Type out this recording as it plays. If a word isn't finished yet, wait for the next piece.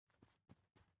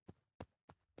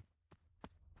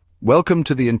Welcome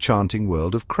to the enchanting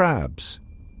world of crabs.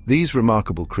 These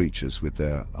remarkable creatures, with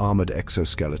their armored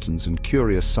exoskeletons and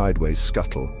curious sideways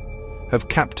scuttle, have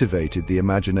captivated the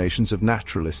imaginations of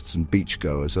naturalists and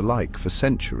beachgoers alike for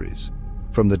centuries.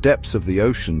 From the depths of the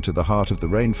ocean to the heart of the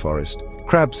rainforest,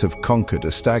 crabs have conquered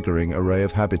a staggering array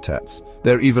of habitats,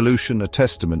 their evolution a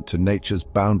testament to nature's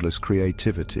boundless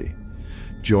creativity.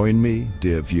 Join me,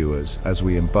 dear viewers, as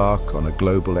we embark on a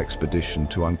global expedition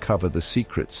to uncover the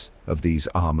secrets of these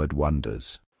armored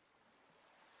wonders.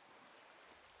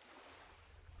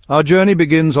 Our journey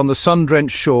begins on the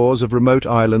sun-drenched shores of remote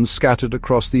islands scattered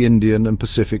across the Indian and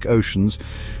Pacific Oceans,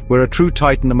 where a true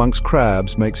titan amongst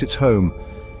crabs makes its home.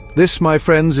 This, my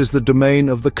friends, is the domain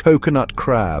of the coconut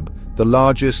crab, the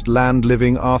largest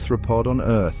land-living arthropod on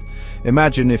Earth.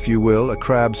 Imagine, if you will, a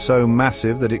crab so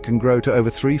massive that it can grow to over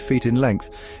 3 feet in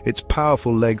length, its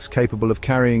powerful legs capable of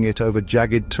carrying it over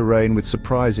jagged terrain with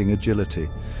surprising agility.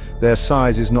 Their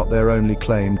size is not their only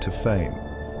claim to fame.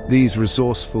 These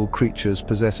resourceful creatures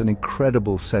possess an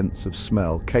incredible sense of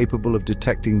smell, capable of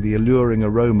detecting the alluring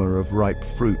aroma of ripe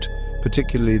fruit,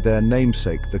 particularly their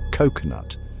namesake, the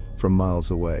coconut, from miles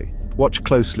away. Watch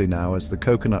closely now as the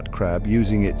coconut crab,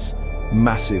 using its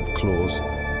massive claws,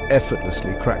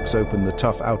 effortlessly cracks open the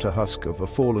tough outer husk of a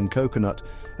fallen coconut,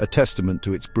 a testament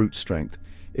to its brute strength.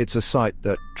 It's a sight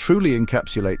that truly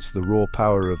encapsulates the raw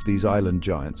power of these island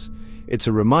giants. It's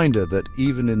a reminder that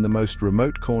even in the most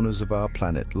remote corners of our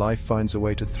planet, life finds a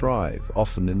way to thrive,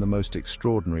 often in the most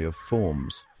extraordinary of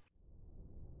forms.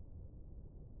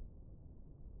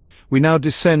 We now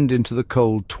descend into the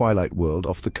cold twilight world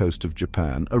off the coast of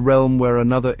Japan, a realm where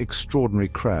another extraordinary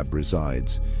crab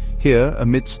resides. Here,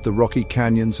 amidst the rocky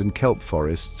canyons and kelp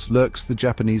forests, lurks the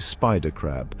Japanese spider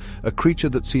crab, a creature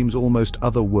that seems almost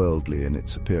otherworldly in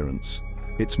its appearance.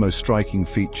 Its most striking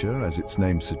feature, as its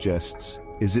name suggests,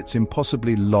 is its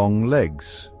impossibly long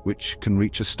legs, which can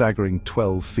reach a staggering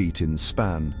 12 feet in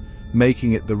span,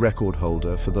 making it the record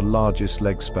holder for the largest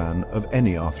leg span of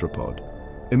any arthropod.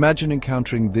 Imagine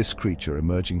encountering this creature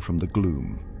emerging from the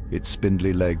gloom, its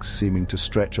spindly legs seeming to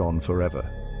stretch on forever.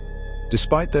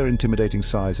 Despite their intimidating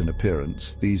size and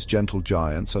appearance, these gentle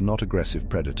giants are not aggressive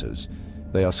predators.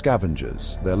 They are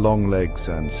scavengers, their long legs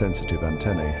and sensitive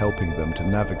antennae helping them to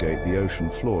navigate the ocean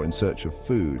floor in search of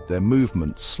food, their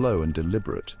movements slow and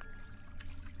deliberate.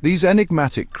 These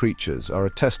enigmatic creatures are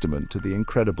a testament to the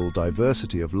incredible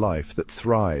diversity of life that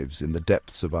thrives in the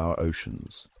depths of our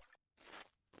oceans.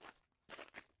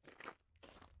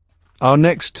 Our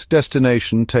next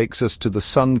destination takes us to the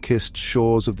sun-kissed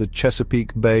shores of the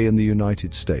Chesapeake Bay in the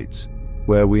United States,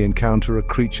 where we encounter a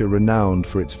creature renowned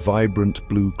for its vibrant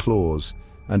blue claws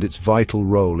and its vital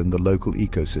role in the local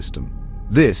ecosystem.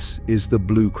 This is the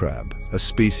blue crab, a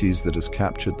species that has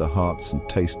captured the hearts and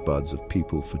taste buds of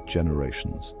people for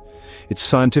generations. Its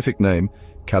scientific name,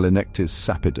 Calinectis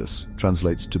sapidus,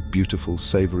 translates to beautiful,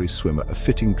 savory swimmer, a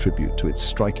fitting tribute to its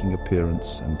striking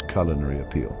appearance and culinary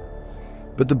appeal.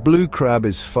 But the blue crab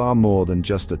is far more than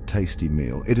just a tasty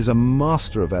meal. It is a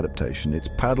master of adaptation, its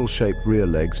paddle-shaped rear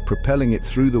legs propelling it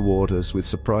through the waters with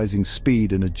surprising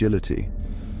speed and agility.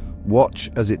 Watch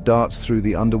as it darts through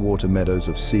the underwater meadows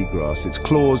of seagrass, its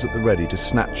claws at the ready to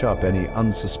snatch up any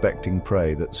unsuspecting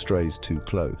prey that strays too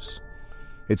close.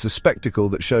 It's a spectacle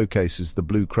that showcases the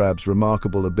blue crab's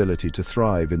remarkable ability to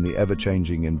thrive in the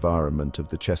ever-changing environment of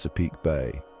the Chesapeake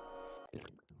Bay.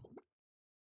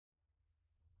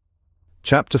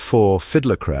 Chapter 4: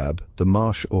 Fiddler Crab, the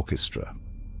Marsh Orchestra.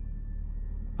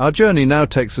 Our journey now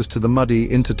takes us to the muddy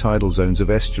intertidal zones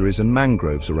of estuaries and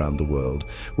mangroves around the world,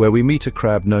 where we meet a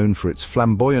crab known for its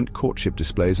flamboyant courtship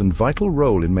displays and vital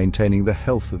role in maintaining the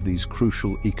health of these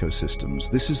crucial ecosystems.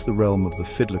 This is the realm of the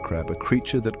fiddler crab, a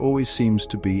creature that always seems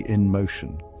to be in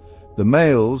motion. The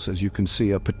males, as you can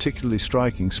see, are particularly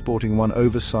striking, sporting one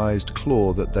oversized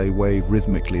claw that they wave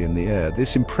rhythmically in the air.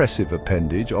 This impressive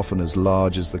appendage, often as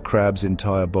large as the crab's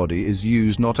entire body, is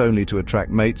used not only to attract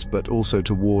mates but also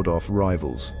to ward off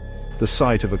rivals. The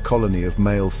sight of a colony of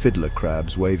male fiddler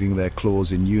crabs waving their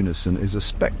claws in unison is a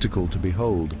spectacle to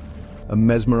behold, a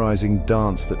mesmerizing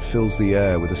dance that fills the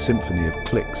air with a symphony of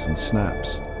clicks and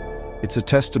snaps. It's a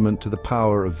testament to the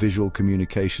power of visual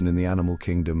communication in the animal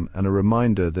kingdom and a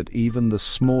reminder that even the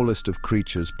smallest of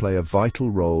creatures play a vital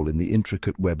role in the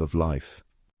intricate web of life.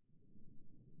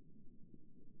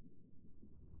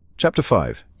 Chapter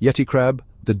 5: Yeti Crab,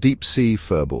 the Deep-Sea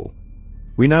Furball.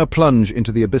 We now plunge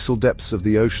into the abyssal depths of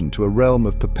the ocean to a realm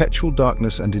of perpetual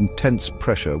darkness and intense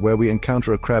pressure, where we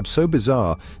encounter a crab so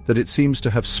bizarre that it seems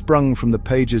to have sprung from the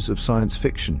pages of science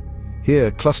fiction.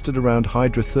 Here, clustered around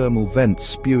hydrothermal vents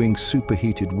spewing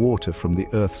superheated water from the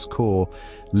Earth's core,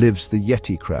 lives the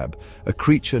Yeti crab, a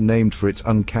creature named for its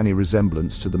uncanny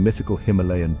resemblance to the mythical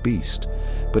Himalayan beast.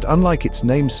 But unlike its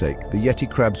namesake, the Yeti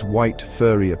crab's white,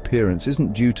 furry appearance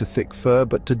isn't due to thick fur,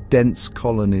 but to dense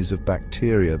colonies of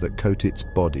bacteria that coat its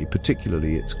body,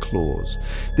 particularly its claws.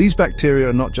 These bacteria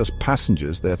are not just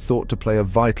passengers, they're thought to play a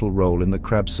vital role in the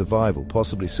crab's survival,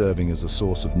 possibly serving as a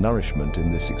source of nourishment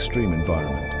in this extreme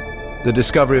environment. The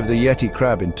discovery of the Yeti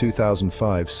crab in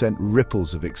 2005 sent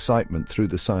ripples of excitement through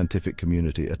the scientific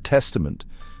community, a testament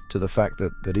to the fact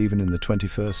that even in the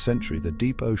 21st century, the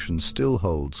deep ocean still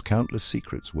holds countless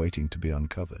secrets waiting to be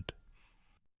uncovered.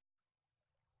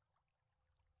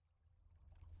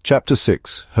 Chapter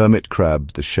 6: Hermit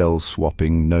Crab, the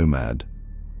Shell-Swapping Nomad.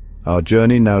 Our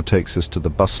journey now takes us to the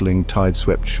bustling,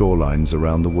 tide-swept shorelines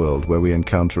around the world, where we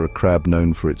encounter a crab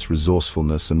known for its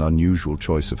resourcefulness and unusual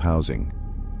choice of housing.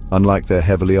 Unlike their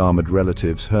heavily armored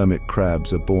relatives, hermit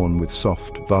crabs are born with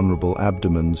soft, vulnerable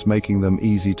abdomens, making them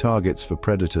easy targets for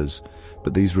predators.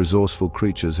 But these resourceful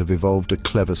creatures have evolved a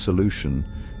clever solution.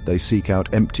 They seek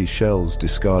out empty shells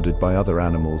discarded by other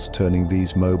animals, turning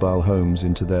these mobile homes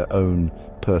into their own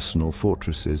personal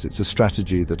fortresses. It's a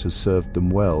strategy that has served them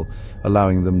well,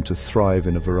 allowing them to thrive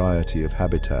in a variety of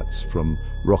habitats, from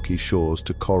rocky shores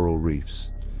to coral reefs.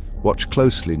 Watch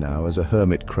closely now as a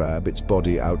hermit crab, its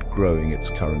body outgrowing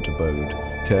its current abode,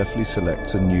 carefully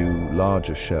selects a new,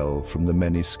 larger shell from the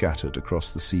many scattered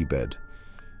across the seabed.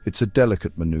 It's a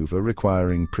delicate maneuver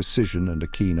requiring precision and a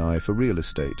keen eye for real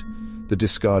estate. The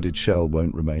discarded shell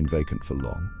won't remain vacant for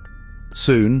long.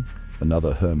 Soon,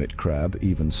 another hermit crab,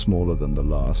 even smaller than the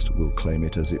last, will claim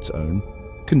it as its own,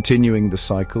 continuing the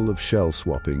cycle of shell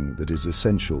swapping that is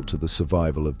essential to the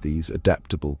survival of these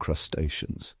adaptable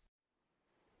crustaceans.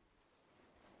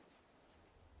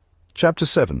 Chapter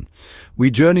 7. We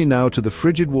journey now to the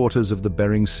frigid waters of the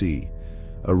Bering Sea,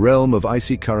 a realm of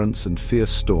icy currents and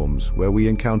fierce storms where we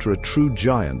encounter a true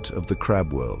giant of the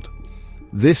crab world.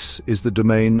 This is the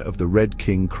domain of the red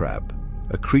king crab,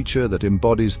 a creature that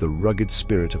embodies the rugged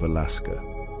spirit of Alaska.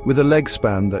 With a leg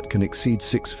span that can exceed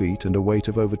 6 feet and a weight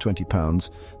of over 20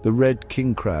 pounds, the red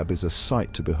king crab is a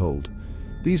sight to behold.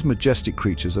 These majestic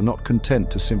creatures are not content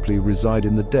to simply reside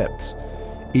in the depths.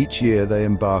 Each year they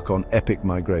embark on epic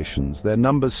migrations, their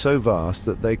numbers so vast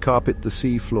that they carpet the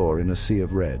sea floor in a sea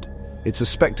of red. It's a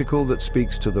spectacle that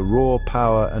speaks to the raw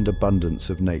power and abundance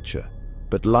of nature.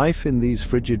 But life in these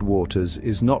frigid waters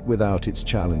is not without its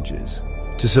challenges.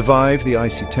 To survive the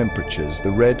icy temperatures,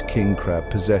 the red king crab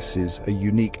possesses a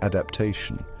unique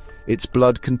adaptation. Its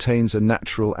blood contains a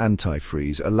natural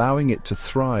antifreeze, allowing it to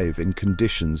thrive in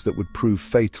conditions that would prove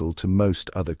fatal to most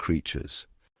other creatures.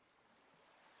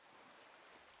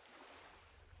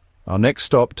 Our next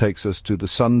stop takes us to the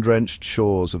sun-drenched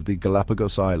shores of the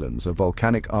Galapagos Islands, a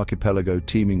volcanic archipelago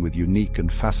teeming with unique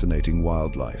and fascinating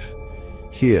wildlife.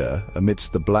 Here,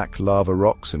 amidst the black lava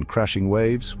rocks and crashing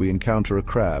waves, we encounter a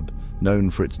crab,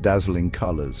 known for its dazzling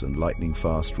colors and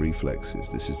lightning-fast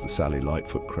reflexes. This is the Sally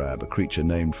Lightfoot crab, a creature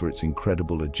named for its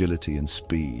incredible agility and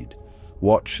speed.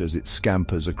 Watch as it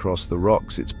scampers across the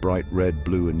rocks, its bright red,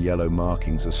 blue and yellow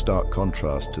markings a stark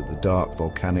contrast to the dark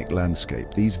volcanic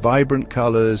landscape. These vibrant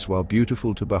colors, while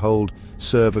beautiful to behold,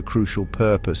 serve a crucial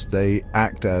purpose. They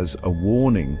act as a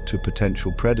warning to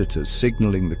potential predators,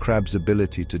 signaling the crab's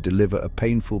ability to deliver a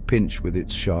painful pinch with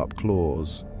its sharp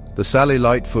claws. The Sally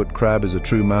Lightfoot crab is a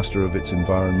true master of its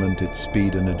environment, its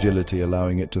speed and agility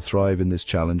allowing it to thrive in this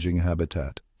challenging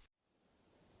habitat.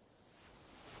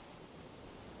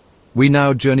 We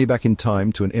now journey back in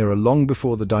time to an era long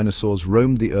before the dinosaurs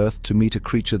roamed the Earth to meet a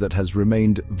creature that has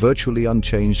remained virtually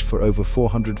unchanged for over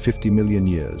 450 million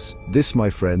years. This, my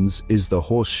friends, is the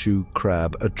horseshoe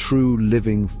crab, a true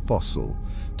living fossil.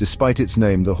 Despite its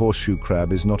name, the horseshoe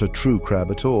crab is not a true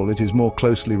crab at all. It is more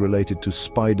closely related to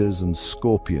spiders and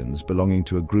scorpions, belonging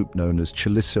to a group known as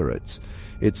chelicerates.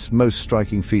 Its most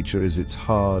striking feature is its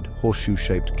hard,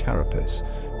 horseshoe-shaped carapace,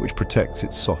 which protects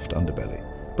its soft underbelly.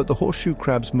 But the horseshoe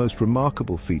crab's most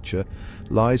remarkable feature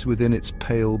lies within its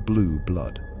pale blue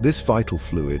blood. This vital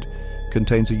fluid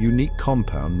contains a unique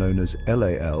compound known as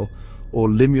LAL, or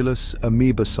Limulus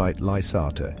amoebocyte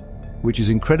lysate, which is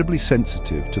incredibly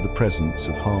sensitive to the presence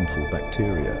of harmful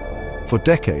bacteria. For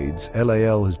decades,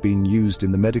 LAL has been used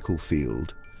in the medical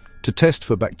field to test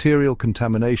for bacterial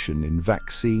contamination in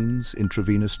vaccines,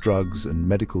 intravenous drugs, and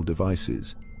medical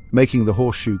devices, making the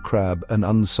horseshoe crab an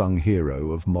unsung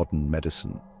hero of modern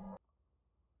medicine.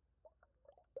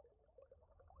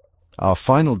 Our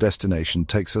final destination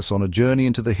takes us on a journey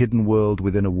into the hidden world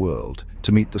within a world,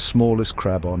 to meet the smallest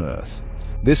crab on Earth.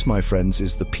 This, my friends,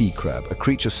 is the pea crab, a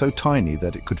creature so tiny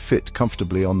that it could fit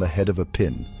comfortably on the head of a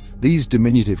pin. These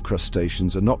diminutive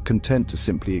crustaceans are not content to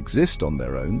simply exist on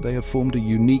their own. They have formed a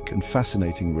unique and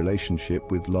fascinating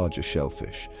relationship with larger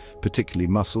shellfish, particularly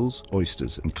mussels,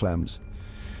 oysters, and clams.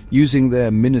 Using their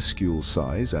minuscule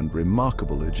size and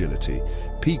remarkable agility,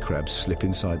 pea crabs slip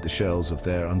inside the shells of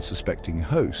their unsuspecting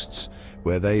hosts,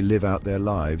 where they live out their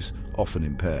lives, often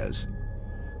in pairs.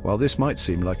 While this might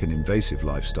seem like an invasive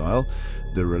lifestyle,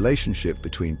 the relationship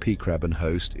between pea crab and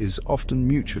host is often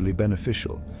mutually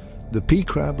beneficial. The pea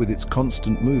crab, with its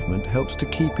constant movement, helps to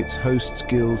keep its host's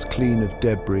gills clean of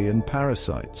debris and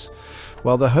parasites,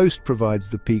 while the host provides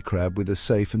the pea crab with a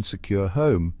safe and secure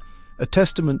home, a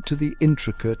testament to the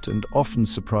intricate and often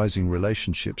surprising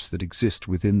relationships that exist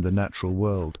within the natural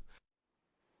world.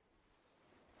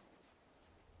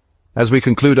 As we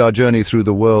conclude our journey through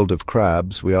the world of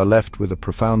crabs, we are left with a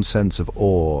profound sense of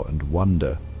awe and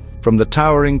wonder. From the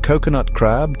towering coconut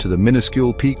crab to the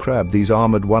minuscule pea crab, these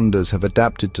armored wonders have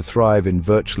adapted to thrive in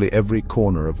virtually every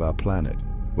corner of our planet.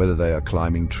 Whether they are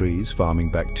climbing trees, farming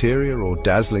bacteria, or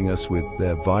dazzling us with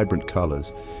their vibrant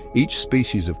colors, each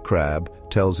species of crab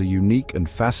tells a unique and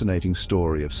fascinating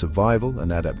story of survival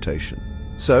and adaptation.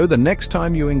 So, the next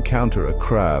time you encounter a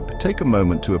crab, take a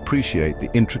moment to appreciate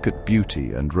the intricate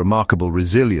beauty and remarkable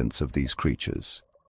resilience of these creatures.